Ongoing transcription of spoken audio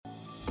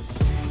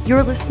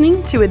You're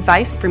listening to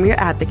Advice from Your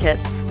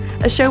Advocates,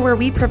 a show where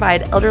we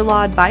provide elder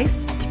law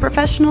advice to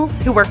professionals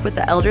who work with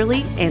the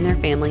elderly and their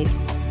families.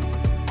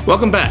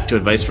 Welcome back to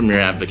Advice from Your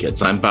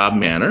Advocates. I'm Bob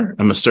Manner.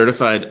 I'm a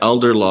certified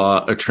elder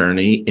law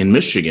attorney in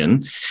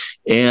Michigan,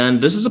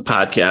 and this is a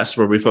podcast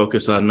where we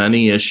focus on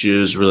many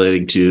issues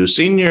relating to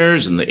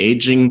seniors and the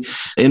aging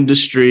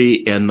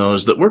industry and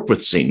those that work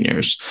with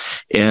seniors.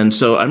 And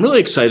so I'm really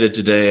excited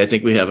today. I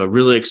think we have a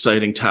really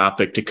exciting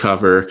topic to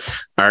cover.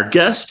 Our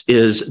guest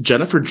is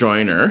Jennifer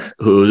Joyner,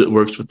 who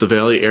works with the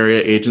Valley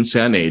Area Agency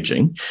on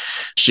Aging.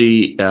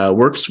 She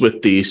works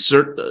with the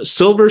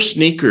Silver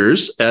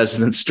Sneakers as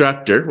an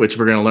instructor, which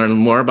we're going to learn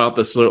more about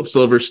the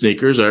Silver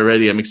Sneakers.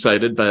 Already I'm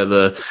excited by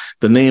the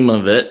name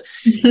of it,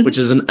 which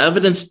is an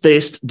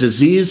evidence-based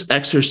disease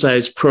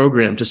exercise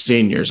program to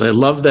seniors. I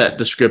love that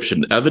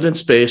description,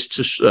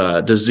 evidence-based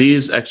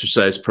disease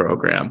exercise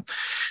program.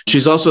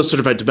 She's also a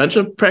certified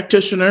dementia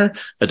practitioner,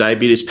 a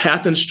diabetes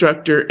path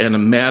instructor, and a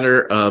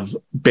matter of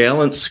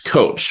balance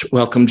coach.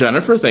 Welcome,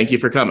 Jennifer. Thank you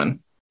for coming.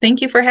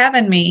 Thank you for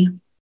having me.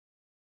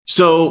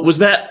 So was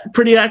that a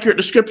pretty accurate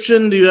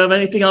description? Do you have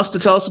anything else to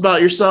tell us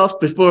about yourself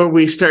before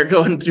we start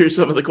going through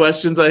some of the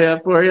questions I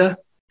have for you?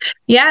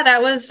 Yeah,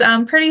 that was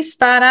pretty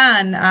spot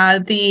on.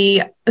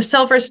 The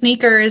Silver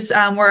Sneakers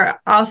were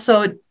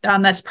also,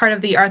 that's part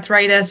of the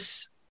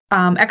Arthritis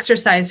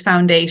Exercise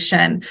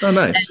Foundation. Oh,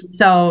 nice. And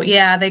so,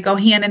 yeah, they go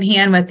hand in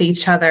hand with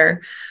each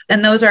other.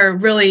 And those are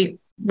really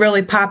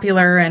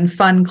popular and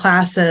fun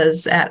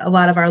classes at a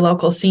lot of our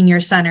local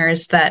senior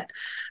centers that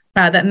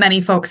many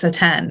folks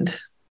attend.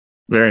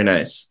 Very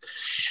nice.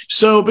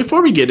 So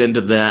before we get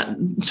into that,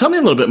 tell me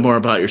a little bit more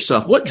about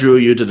yourself. What drew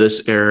you to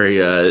this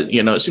area?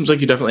 You know, it seems like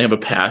you definitely have a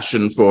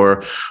passion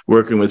for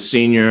working with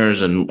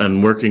seniors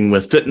and working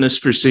with fitness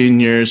for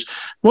seniors.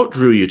 What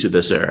drew you to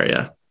this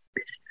area?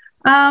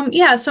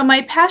 So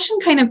my passion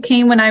kind of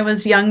came when I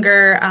was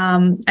younger.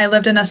 I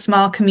lived in a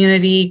small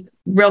community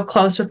real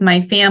close with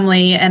my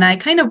family, and I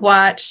kind of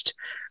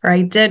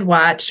I did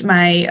watch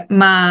my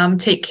mom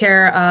take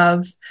care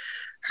of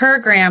her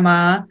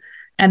grandma.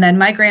 And then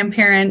my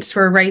grandparents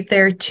were right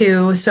there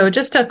too. So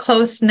just a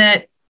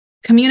close-knit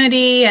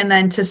community. And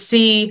then to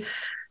see,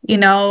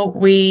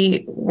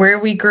 where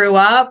we grew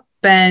up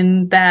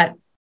and that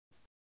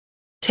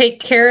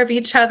take care of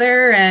each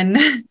other and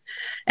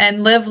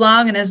live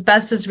long and as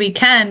best as we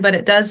can. But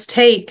it does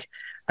take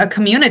a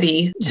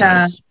community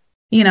to,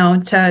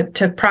 Nice.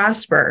 to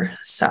prosper.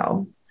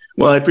 So.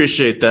 Well, I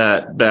appreciate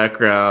that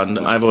background.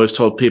 I've always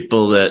told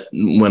people that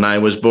when I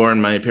was born,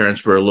 my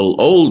parents were a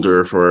little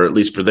older at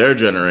least for their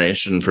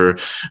generation, for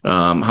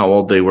how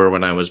old they were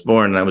when I was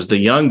born. And I was the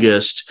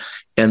youngest,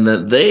 and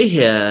that they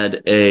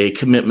had a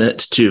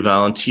commitment to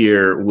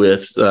volunteer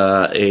with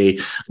a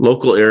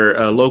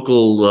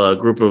local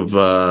group of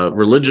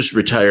religious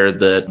retired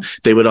that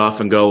they would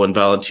often go and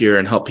volunteer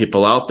and help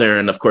people out there.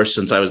 And of course,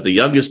 since I was the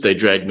youngest, they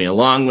dragged me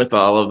along with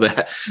all of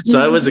that. So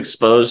I was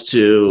exposed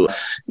to,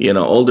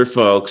 older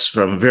folks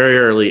from a very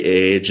early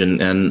age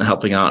and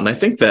helping out. And I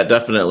think that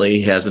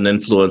definitely has an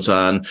influence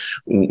on,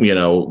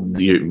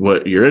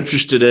 what you're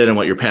interested in and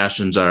what your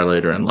passions are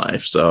later in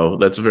life. So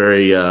that's a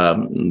very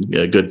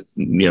good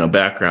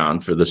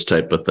background for this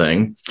type of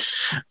thing.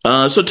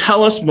 So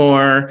tell us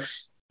more.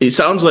 It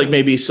sounds like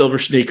maybe Silver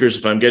Sneakers,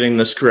 if I'm getting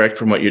this correct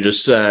from what you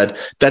just said,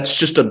 that's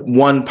just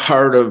one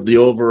part of the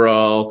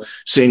overall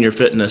senior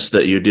fitness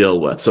that you deal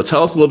with. So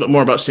tell us a little bit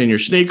more about Senior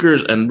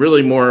Sneakers and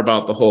really more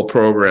about the whole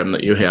program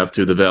that you have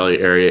through the Valley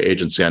Area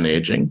Agency on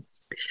Aging.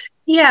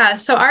 Yeah,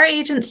 so our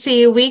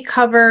agency, we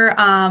cover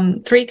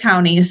 3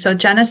 counties, so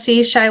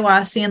Genesee,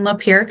 Shiawassee, and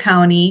Lapeer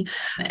County.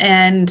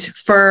 And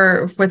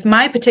with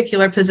my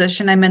particular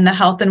position, I'm in the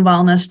Health and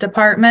Wellness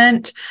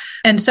Department.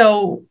 And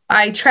so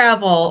I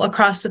travel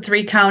across the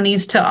 3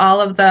 counties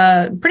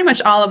to pretty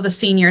much all of the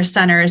senior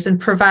centers and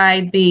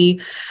provide the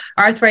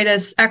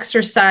Arthritis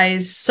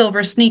Exercise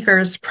Silver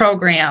Sneakers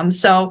program.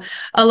 So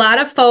a lot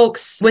of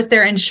folks with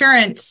their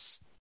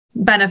insurance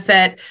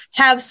benefit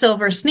have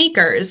Silver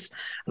Sneakers.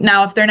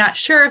 Now, if they're not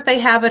sure if they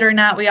have it or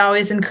not, we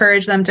always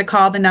encourage them to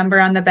call the number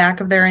on the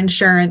back of their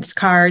insurance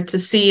card to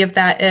see if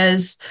that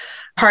is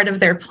part of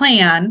their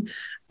plan.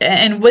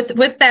 And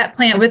with that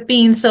plan, with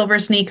being Silver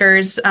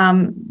Sneakers,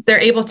 they're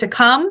able to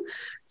come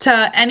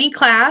to any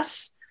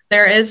class.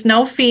 There is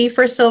no fee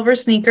for Silver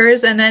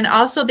Sneakers. And then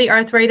also the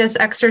arthritis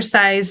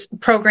exercise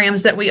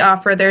programs that we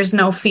offer, there's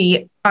no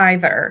fee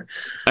either.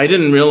 I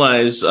didn't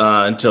realize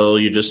until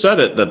you just said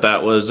it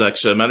that was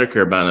actually a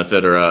Medicare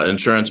benefit or an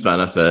insurance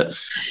benefit.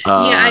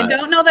 I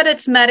don't know that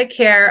it's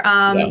Medicare.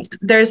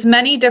 There's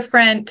many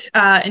different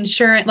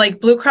insurance,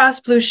 like Blue Cross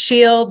Blue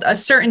Shield, a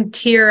certain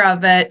tier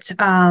of it.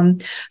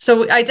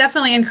 So I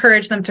definitely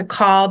encourage them to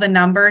call the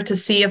number to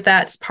see if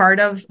that's part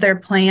of their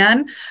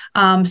plan.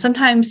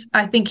 Sometimes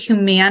I think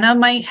Humana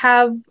might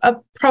have a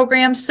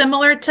program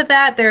similar to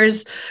that.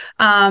 There's,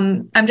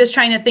 I'm just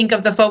trying to think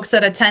of the folks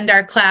that attend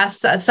our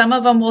class. Some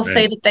of them will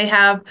say that they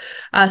have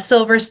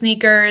Silver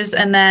Sneakers,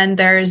 and then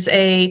there's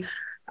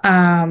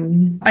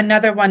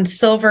another one,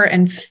 Silver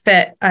and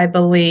Fit, I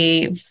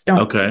believe.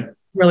 Okay.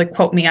 really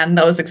quote me on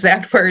those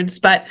exact words.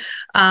 But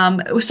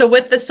so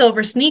with the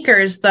silver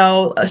sneakers,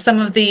 though, some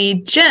of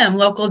the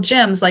local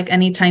gyms like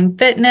Anytime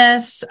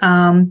Fitness,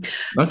 some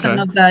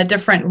of the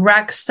different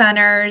rec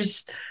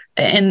centers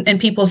in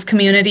people's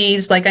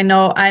communities, like I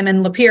know I'm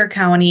in Lapeer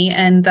County,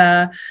 and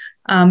the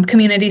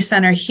community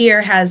center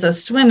here has a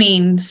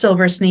swimming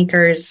silver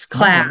sneakers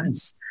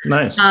class.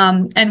 Nice.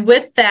 And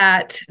with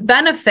that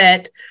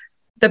benefit,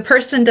 the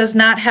person does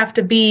not have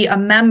to be a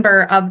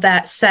member of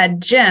that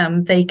said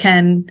gym. They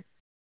can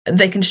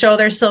show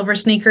their silver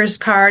sneakers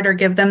card or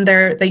give them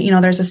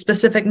there's a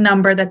specific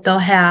number that they'll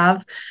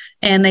have,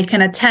 and they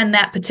can attend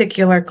that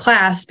particular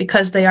class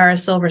because they are a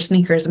silver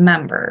sneakers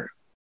member.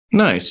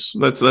 Nice.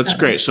 That's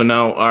great. So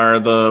now, are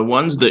the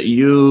ones that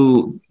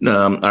you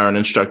are an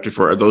instructor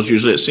for, are those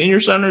usually at senior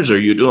centers, or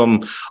you do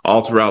them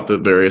all throughout the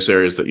various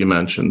areas that you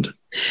mentioned?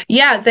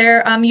 Yeah,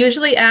 they're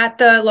usually at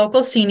the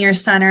local senior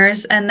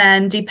centers, and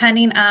then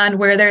depending on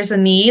where there's a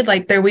need,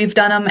 we've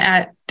done them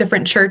at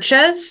different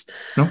churches.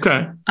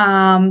 Okay.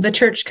 The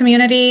church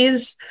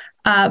communities.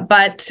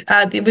 But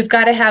we've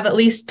got to have at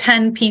least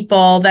 10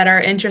 people that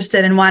are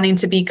interested in wanting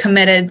to be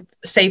committed,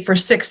 say for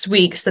 6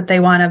 weeks, that they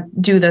want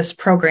to do this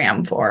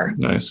program for.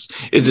 Nice.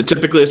 Is it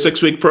typically a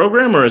 6-week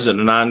program, or is it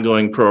an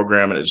ongoing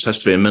program and it just has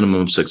to be a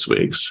minimum of 6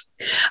 weeks?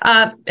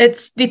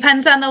 It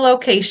depends on the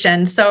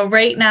location. So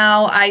right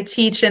now I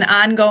teach an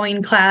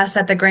ongoing class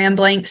at the Grand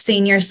Blanc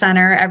Senior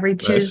Center every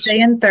Tuesday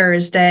and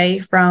Thursday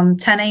from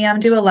 10 a.m.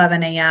 to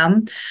 11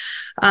 a.m.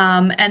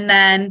 And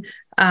then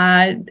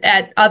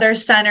at other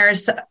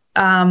centers,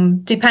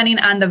 depending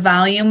on the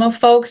volume of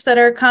folks that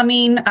are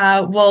coming,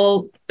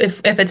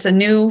 if it's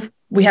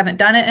we haven't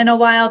done it in a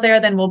while there,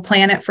 then we'll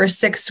plan it for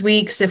 6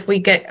 weeks. If we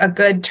get a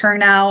good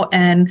turnout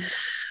and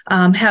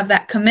have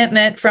that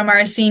commitment from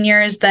our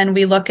seniors, then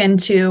we look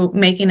into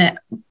making it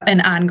an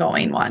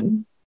ongoing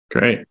one.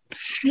 Great.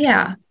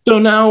 Yeah. So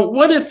now,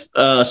 what if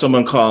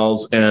someone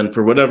calls and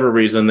for whatever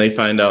reason they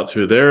find out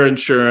through their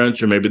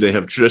insurance, or maybe they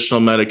have traditional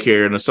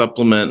Medicare and a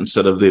supplement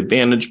instead of the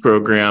Advantage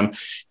program,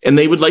 and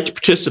they would like to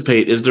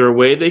participate? Is there a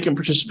way they can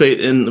participate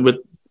in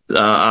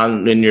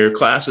your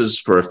classes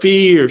for a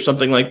fee or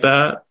something like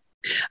that?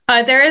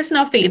 There is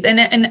no fee,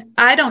 and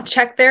I don't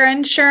check their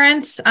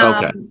insurance.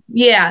 Okay.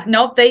 Yeah,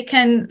 nope. They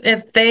can,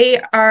 if they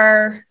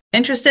are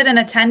interested in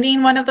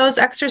attending one of those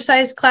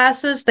exercise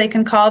classes, they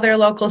can call their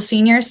local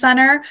senior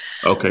center.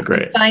 Okay,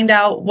 great. Find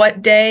out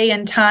what day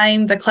and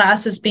time the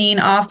class is being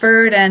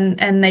offered,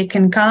 and they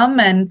can come.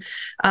 And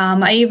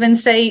I even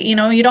say,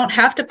 you don't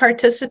have to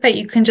participate.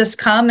 You can just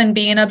come and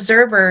be an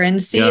observer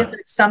and see if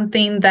it's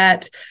something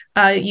that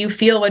you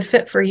feel would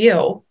fit for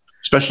you.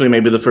 Especially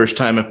maybe the first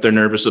time, if they're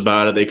nervous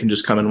about it, they can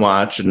just come and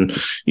watch and,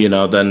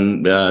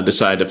 then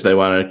decide if they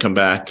want to come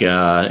back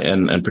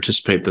and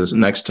participate this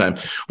next time.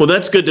 Well,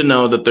 that's good to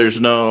know that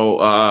there's no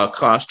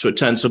cost to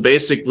attend. So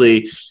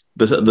basically,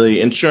 the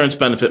insurance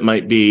benefit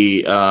might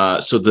be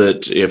so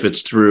that if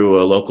it's through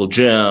a local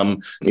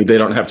gym, they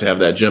don't have to have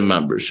that gym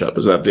membership.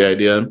 Is that the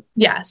idea?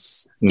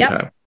 Yes. Okay.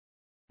 Yep.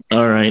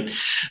 All right.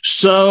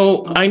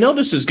 So I know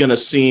this is going to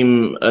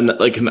seem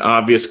like an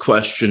obvious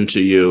question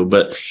to you,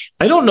 but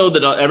I don't know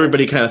that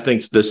everybody kind of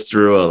thinks this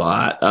through a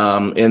lot.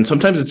 And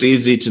sometimes it's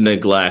easy to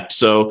neglect.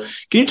 So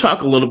can you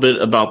talk a little bit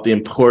about the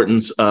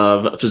importance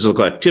of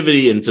physical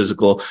activity and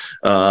physical,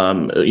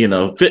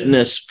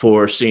 fitness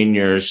for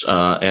seniors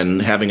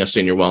and having a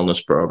senior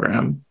wellness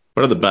program?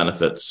 What are the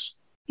benefits?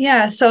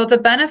 Yeah, so the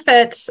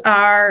benefits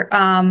are,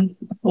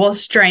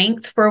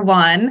 strength for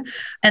one.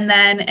 And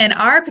then in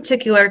our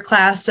particular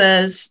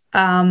classes,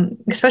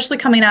 especially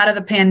coming out of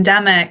the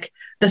pandemic,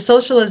 the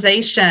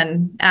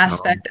socialization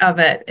aspect of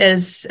it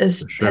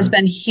has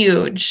been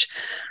huge.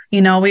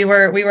 We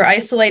were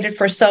isolated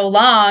for so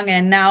long,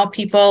 and now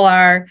people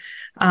are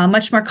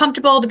much more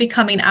comfortable to be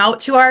coming out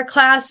to our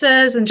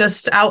classes and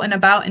just out and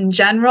about in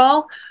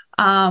general.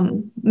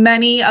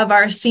 Many of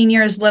our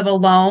seniors live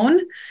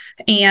alone.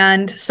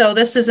 And so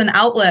this is an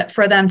outlet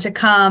for them to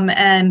come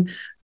and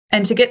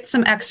to get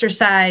some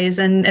exercise.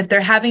 And if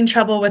they're having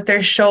trouble with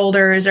their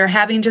shoulders or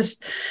having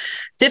just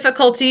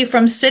difficulty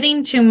from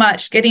sitting too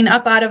much, getting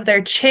up out of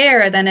their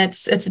chair, then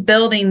it's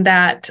building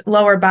that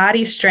lower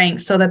body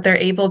strength so that they're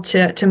able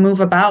to move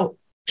about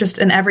just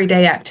in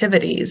everyday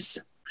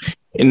activities.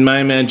 In my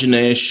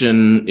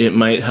imagination, it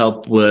might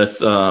help with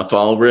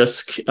fall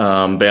risk,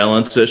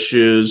 balance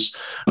issues,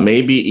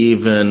 maybe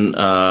even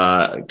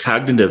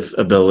cognitive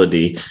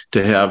ability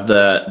to have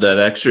that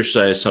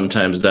exercise.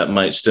 Sometimes that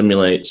might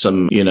stimulate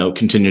some,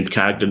 continued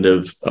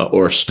cognitive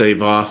or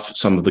stave off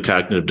some of the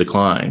cognitive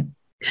decline.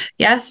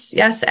 Yes,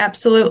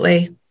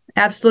 absolutely.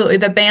 Absolutely.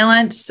 The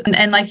balance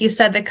and like you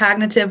said, the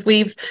cognitive,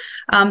 we've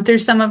through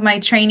some of my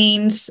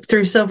trainings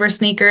through Silver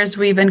Sneakers,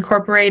 we've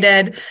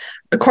incorporated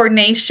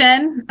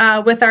coordination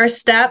with our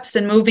steps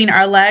and moving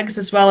our legs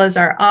as well as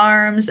our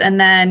arms. And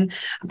then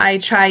I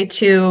try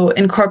to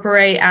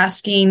incorporate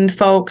asking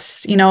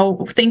folks,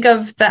 think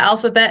of the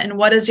alphabet and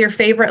what is your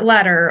favorite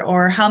letter,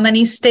 or how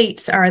many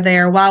states are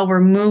there while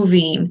we're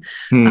moving.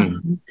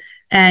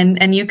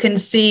 And you can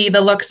see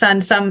the looks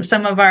on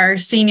some of our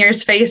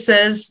seniors'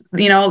 faces.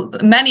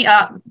 Many,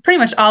 pretty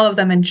much all of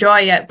them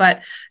enjoy it,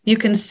 but you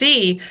can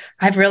see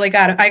I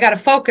got to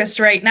focus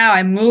right now.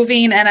 I'm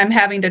moving and I'm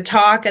having to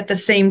talk at the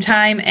same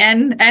time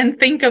and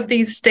think of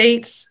these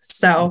states.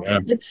 So yeah.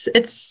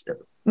 It's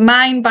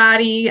mind,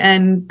 body,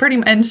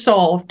 and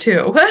soul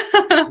too.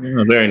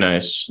 Yeah, very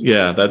nice.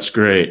 Yeah, that's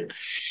great.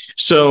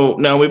 So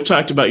now we've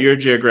talked about your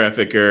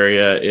geographic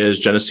area is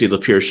Genesee,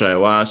 Lapeer,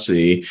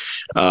 Shiawassee.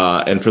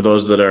 And for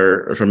those that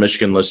are from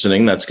Michigan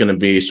listening, that's going to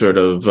be sort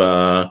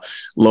of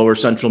lower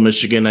central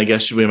Michigan, I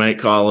guess we might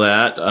call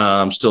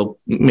that. Still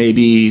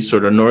maybe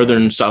sort of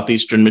northern,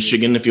 southeastern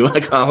Michigan, if you want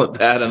to call it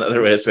that,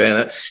 another way of saying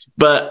it.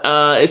 But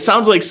it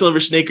sounds like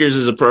Silver Sneakers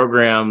is a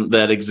program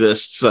that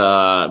exists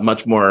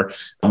much more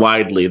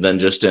widely than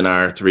just in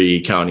our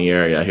 3-county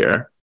area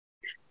here.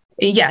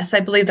 Yes,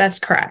 I believe that's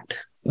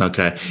correct.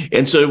 Okay.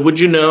 And so would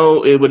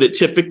it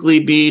typically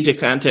be to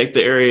contact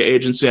the Area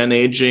Agency on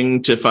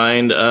Aging to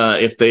find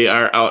if they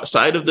are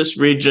outside of this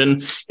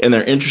region and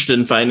they're interested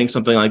in finding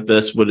something like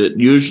this? Would it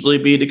usually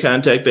be to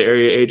contact the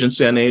Area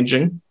Agency on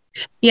Aging?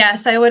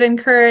 Yes, I would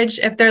encourage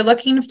if they're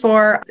looking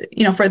for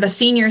the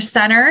senior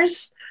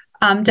centers,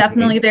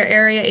 definitely their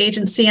Area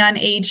Agency on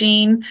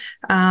Aging.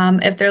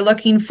 If they're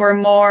looking for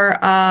more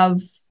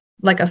of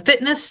like a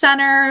fitness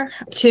center,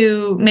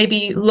 to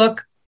maybe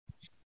look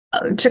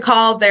to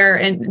call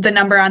the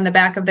number on the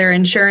back of their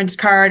insurance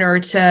card, or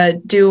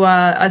to do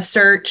a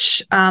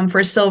search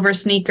for Silver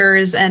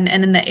Sneakers and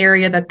in the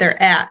area that they're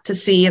at, to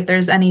see if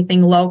there's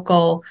anything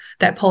local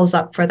that pulls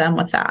up for them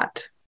with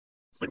that.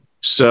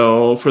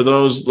 So for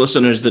those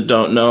listeners that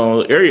don't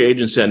know, Area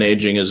Agency on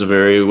Aging is a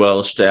very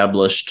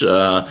well-established,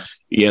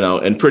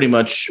 and pretty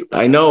much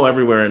I know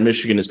everywhere in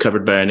Michigan is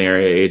covered by an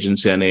Area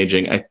Agency on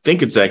Aging. I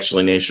think it's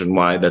actually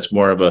nationwide. That's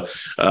more of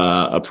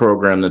a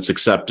program that's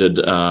accepted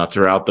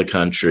throughout the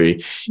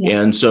country. Yes.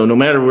 And so no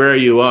matter where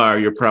you are,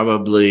 you're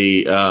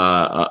probably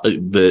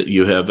that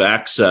you have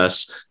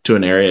access to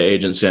an Area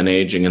Agency on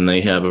Aging, and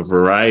they have a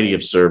variety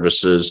of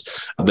services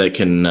that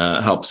can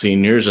help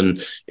seniors,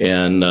 and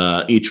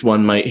each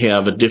one might have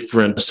a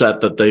different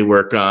set that they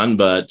work on,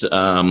 but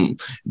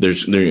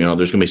there's going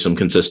to be some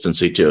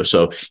consistency too.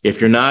 So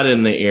if you're not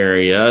in the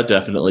area,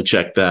 definitely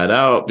check that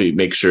out.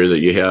 Make sure that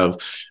you have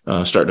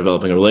start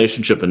developing a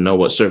relationship and know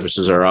what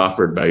services are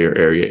offered by your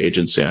Area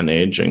Agency on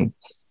Aging.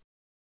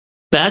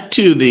 Back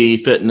to the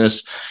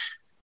fitness.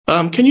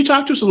 Can you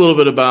talk to us a little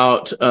bit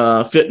about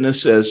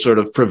fitness as sort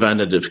of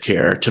preventative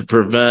care to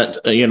prevent,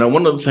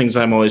 one of the things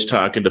I'm always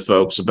talking to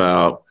folks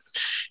about,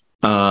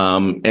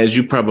 as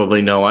you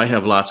probably know, I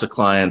have lots of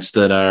clients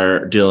that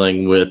are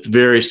dealing with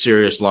very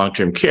serious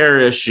long-term care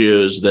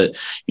issues that,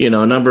 a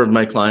number of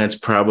my clients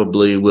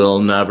probably will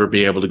never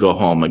be able to go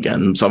home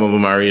again. Some of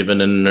them are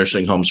even in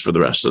nursing homes for the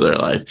rest of their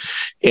life.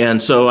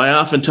 And so I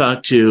often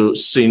talk to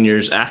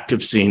seniors,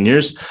 active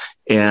seniors,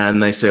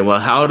 and they say, well,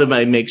 how do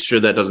I make sure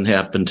that doesn't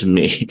happen to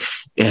me?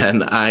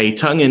 And I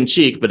tongue in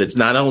cheek, but it's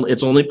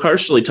only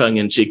partially tongue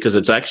in cheek because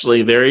it's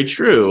actually very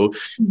true.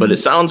 But it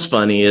sounds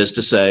funny is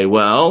to say,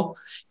 well,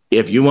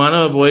 if you want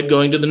to avoid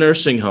going to the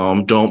nursing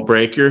home, don't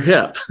break your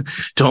hip,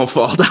 don't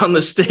fall down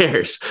the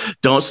stairs,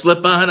 don't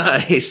slip on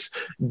ice,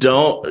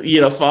 don't,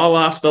 fall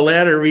off the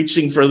ladder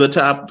reaching for the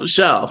top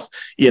shelf.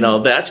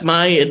 That's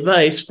my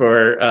advice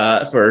for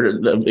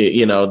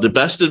the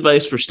best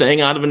advice for staying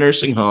out of a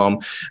nursing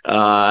home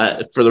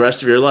for the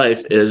rest of your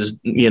life is,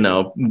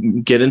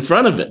 get in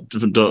front of it.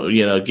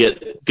 Don't,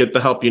 get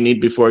the help you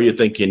need before you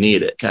think you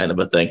need it, kind of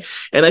a thing.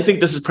 And I think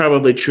this is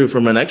probably true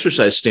from an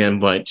exercise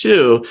standpoint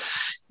too,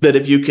 that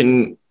if you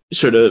can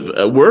sort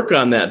of work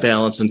on that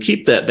balance and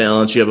keep that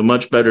balance, you have a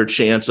much better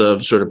chance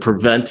of sort of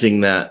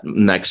preventing that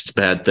next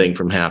bad thing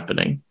from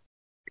happening.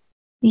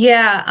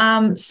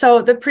 Yeah.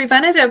 So the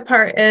preventative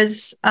part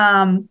is,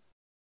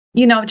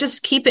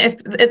 just keep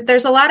it. If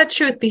there's a lot of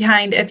truth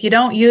behind, if you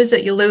don't use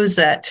it, you lose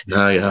it.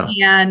 Oh, yeah.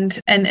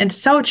 And it's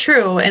so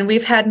true. And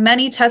we've had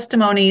many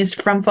testimonies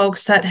from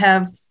folks that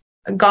have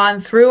gone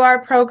through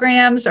our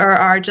programs or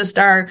are just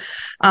our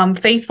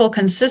faithful,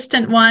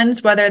 consistent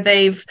ones, whether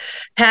they've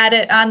had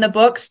it on the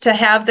books to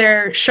have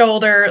their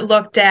shoulder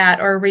looked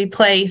at or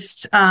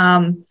replaced.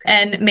 And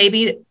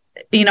maybe,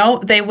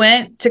 they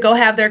went to go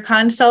have their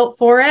consult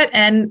for it.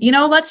 And,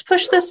 let's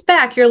push this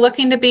back. You're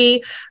looking to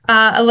be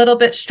a little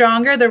bit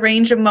stronger. The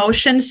range of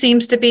motion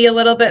seems to be a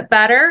little bit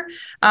better.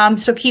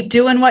 So keep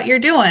doing what you're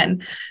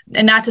doing.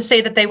 And not to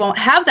say that they won't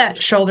have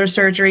that shoulder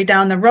surgery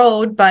down the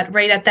road, but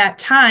right at that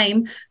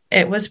time,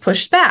 it was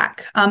pushed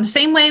back.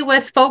 Same way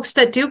with folks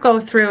that do go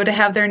through to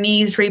have their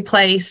knees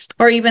replaced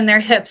or even their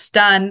hips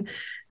done.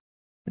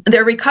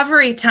 Their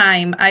recovery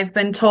time, I've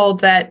been told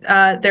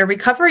that their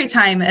recovery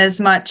time is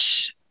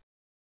much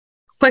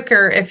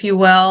quicker, if you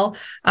will,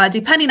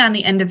 depending on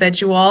the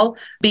individual,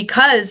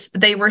 because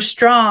they were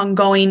strong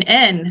going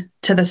in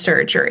to the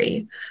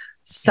surgery.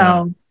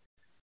 So,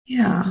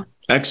 yeah.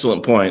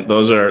 Excellent point.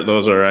 Those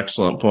are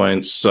excellent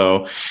points.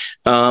 So,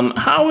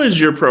 how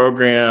is your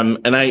program?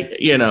 And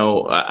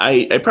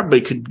I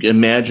probably could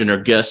imagine or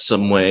guess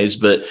some ways,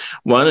 but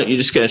why don't you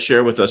just kind of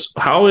share with us,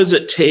 how is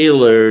it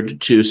tailored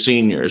to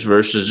seniors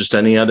versus just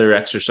any other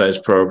exercise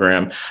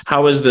program?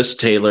 How is this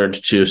tailored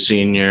to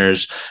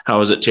seniors? How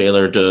is it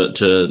tailored to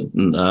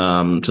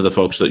the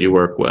folks that you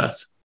work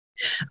with?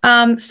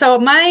 So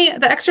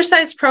the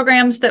exercise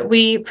programs that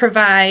we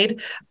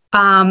provide,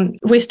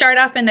 we start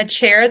off in the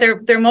chair.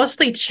 They're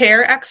mostly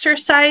chair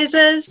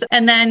exercises,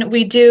 and then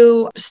we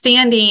do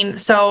standing.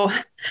 So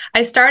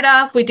I start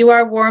off, we do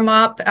our warm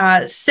up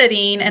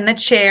sitting in the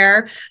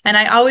chair, and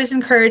I always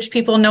encourage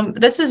people, no,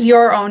 this is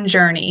your own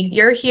journey.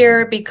 You're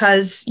here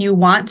because you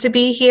want to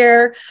be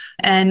here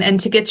and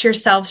to get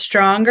yourself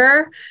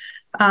stronger.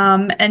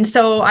 And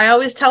so I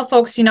always tell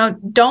folks,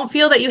 don't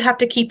feel that you have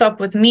to keep up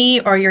with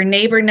me or your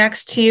neighbor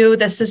next to you.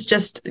 This is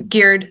just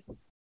geared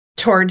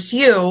towards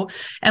you.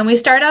 And we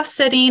start off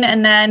sitting,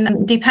 and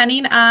then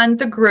depending on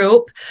the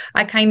group,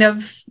 I kind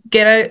of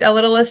get a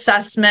little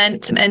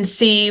assessment and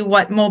see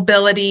what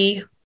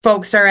mobility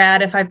folks are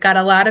at. If I've got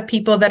a lot of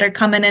people that are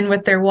coming in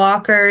with their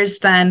walkers,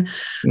 then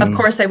of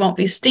course I won't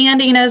be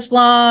standing as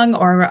long,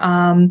 or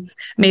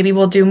maybe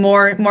we'll do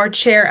more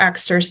chair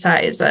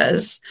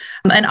exercises.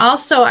 And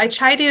also I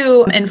try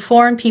to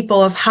inform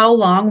people of how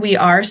long we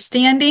are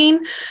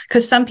standing,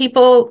 because some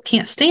people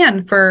can't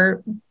stand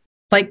for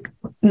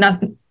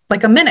nothing,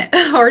 like a minute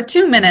or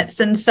 2 minutes.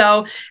 And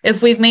so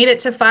if we've made it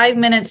to 5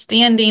 minutes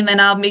standing, then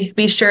I'll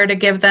be sure to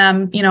give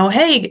them,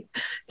 hey,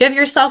 give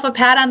yourself a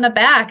pat on the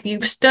back.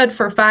 You've stood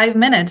for 5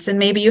 minutes, and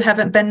maybe you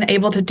haven't been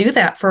able to do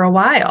that for a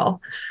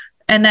while.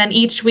 And then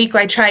each week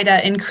I try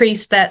to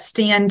increase that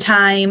stand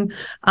time.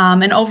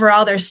 And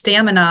overall, their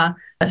stamina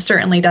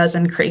certainly does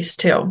increase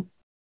too.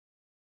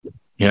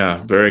 Yeah,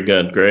 very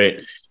good.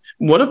 Great.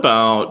 What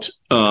about,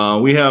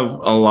 we have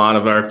a lot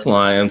of our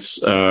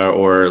clients,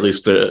 or at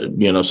least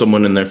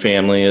someone in their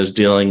family is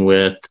dealing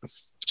with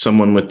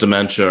someone with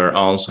dementia or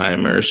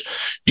Alzheimer's.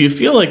 Do you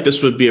feel like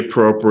this would be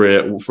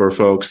appropriate for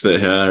folks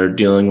that are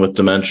dealing with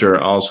dementia or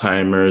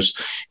Alzheimer's?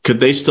 Could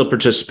they still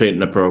participate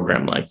in a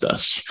program like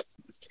this?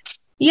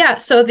 Yeah,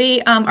 so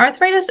the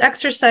arthritis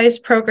exercise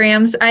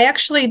programs, I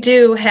actually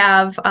do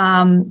have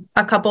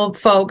a couple of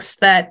folks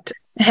that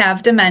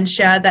have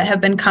dementia that have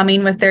been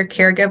coming with their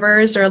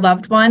caregivers or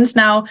loved ones.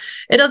 Now,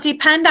 it'll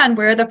depend on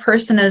where the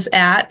person is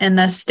at in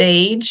the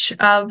stage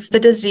of the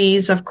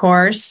disease, of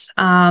course,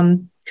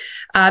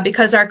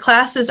 because our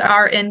classes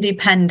are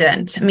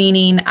independent,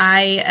 meaning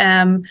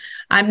I'm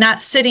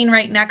not sitting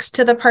right next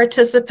to the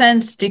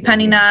participants.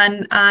 Depending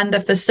on the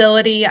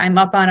facility, I'm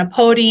up on a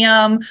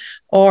podium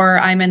or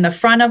I'm in the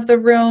front of the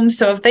room.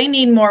 So if they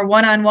need more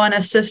one-on-one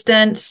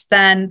assistance,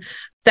 then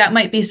that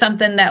might be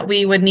something that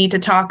we would need to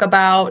talk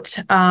about,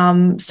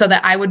 so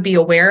that I would be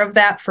aware of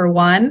that, for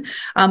one.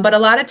 But a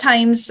lot of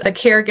times the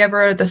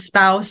caregiver or the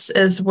spouse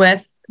is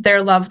with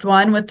their loved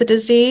one with the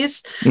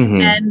disease.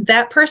 And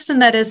that person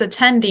that is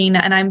attending,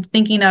 and I'm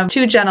thinking of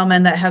 2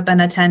 gentlemen that have been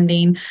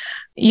attending,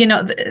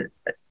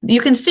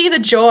 you can see the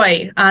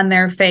joy on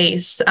their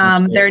face.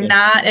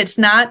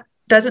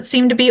 Doesn't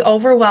seem to be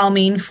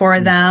overwhelming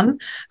for them.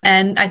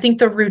 And I think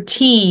the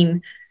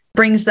routine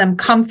brings them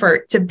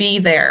comfort to be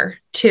there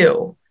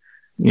too.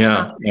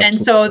 Yeah. And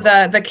so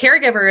the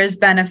caregiver is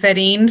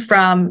benefiting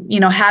from,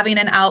 having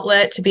an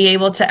outlet to be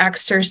able to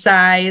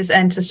exercise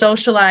and to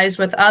socialize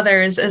with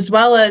others, as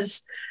well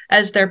as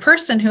their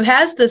person who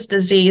has this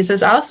disease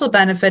is also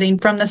benefiting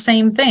from the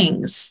same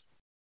things.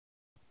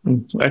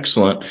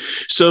 Excellent.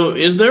 So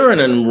is there an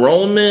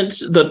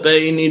enrollment that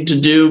they need to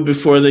do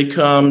before they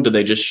come? Do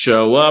they just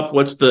show up?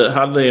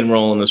 How do they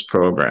enroll in this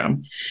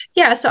program?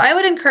 Yeah, so I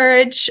would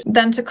encourage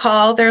them to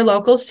call their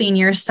local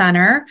senior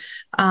center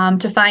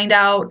to find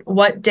out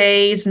what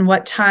days and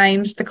what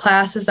times the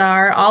classes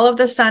are. All of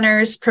the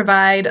centers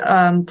provide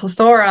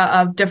plethora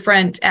of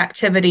different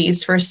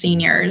activities for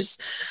seniors.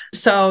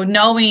 So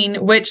knowing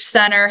which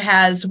center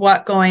has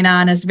what going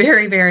on is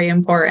very, very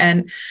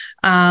important.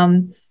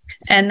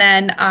 And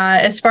then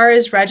as far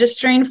as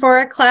registering for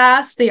a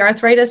class, the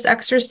arthritis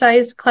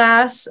exercise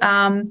class,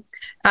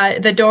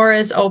 the door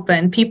is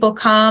open. People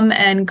come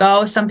and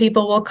go. Some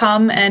people will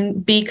come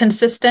and be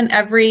consistent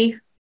every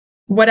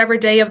whatever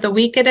day of the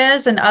week it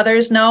is, and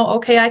others know,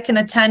 okay, I can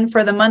attend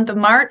for the month of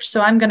March,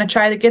 so I'm going to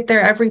try to get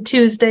there every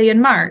Tuesday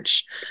in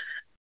March.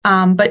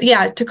 But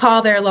yeah, to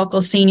call their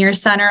local senior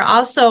center.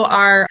 Also,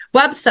 our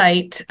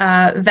website,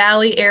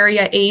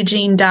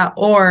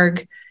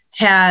 valleyareaaging.org,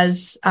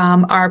 has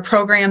our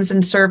programs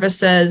and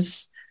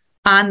services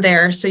on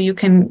there, so you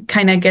can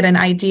kind of get an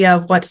idea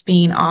of what's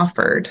being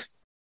offered.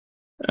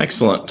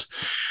 Excellent.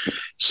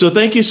 So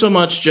thank you so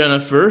much,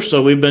 Jennifer.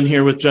 So we've been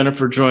here with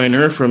Jennifer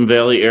Joyner from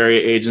Valley Area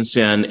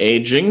Agency on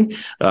Aging,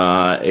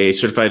 a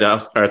certified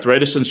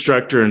arthritis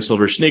instructor and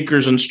silver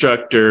sneakers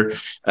instructor.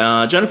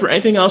 Jennifer,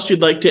 anything else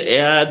you'd like to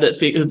add that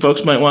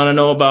folks might want to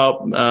know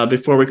about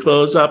before we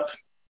close up?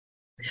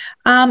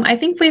 I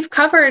think we've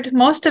covered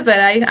most of it.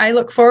 I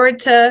look forward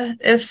to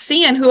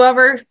seeing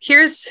whoever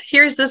hears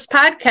this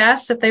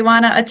podcast. If they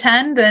want to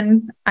attend,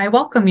 then I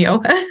welcome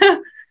you.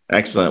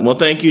 Excellent. Well,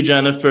 thank you,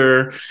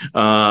 Jennifer.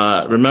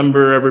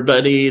 Remember,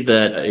 everybody,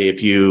 that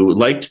if you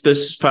liked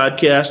this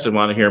podcast and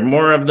want to hear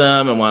more of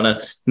them and want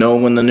to know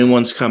when the new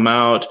ones come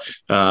out,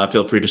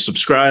 feel free to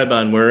subscribe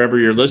on wherever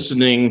you're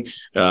listening.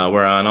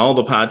 We're on all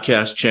the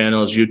podcast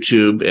channels,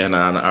 YouTube, and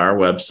on our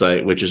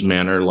website, which is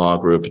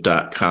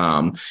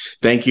manorlawgroup.com.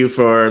 Thank you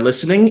for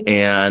listening,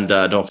 and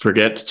don't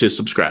forget to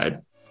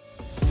subscribe.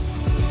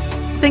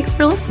 Thanks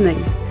for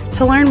listening.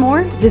 To learn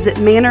more, visit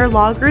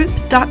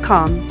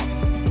manorlawgroup.com.